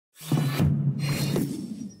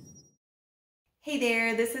Hey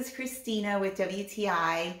there, this is Christina with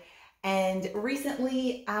WTI, and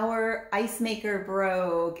recently our ice maker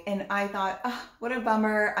broke and I thought, oh, what a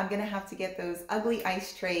bummer, I'm gonna have to get those ugly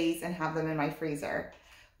ice trays and have them in my freezer.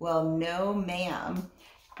 Well, no ma'am.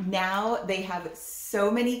 Now they have so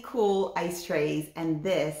many cool ice trays and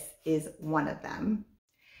this is one of them.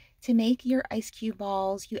 To make your ice cube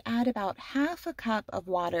balls, you add about half a cup of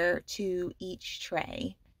water to each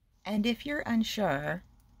tray. And if you're unsure,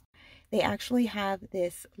 they actually have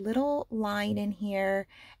this little line in here,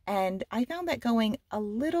 and I found that going a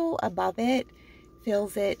little above it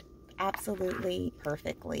fills it absolutely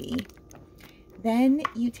perfectly. Then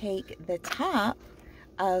you take the top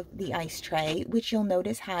of the ice tray, which you'll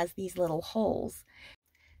notice has these little holes.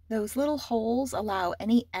 Those little holes allow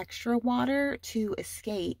any extra water to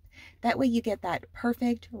escape. That way you get that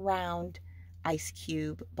perfect round ice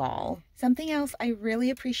cube ball. Something else I really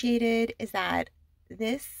appreciated is that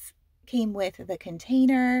this came with the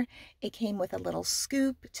container, it came with a little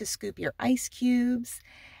scoop to scoop your ice cubes,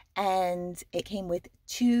 and it came with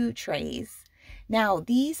 2 trays. Now,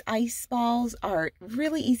 these ice balls are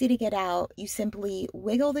really easy to get out. You simply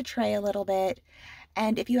wiggle the tray a little bit,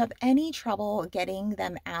 and if you have any trouble getting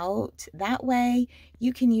them out that way,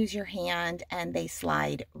 you can use your hand and they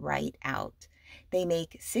slide right out. They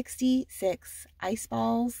make 66 ice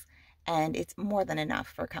balls, and it's more than enough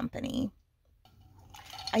for company.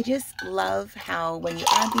 I just love how when you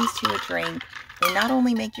add these to a drink, they not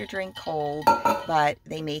only make your drink cold, but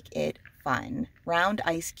they make it fun. Round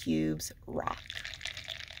ice cubes rock.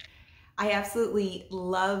 I absolutely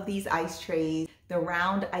love these ice trays. The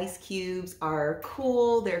round ice cubes are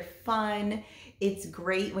cool, they're fun. It's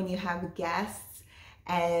great when you have guests,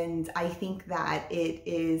 and I think that it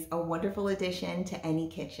is a wonderful addition to any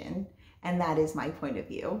kitchen, and that is my point of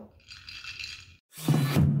view.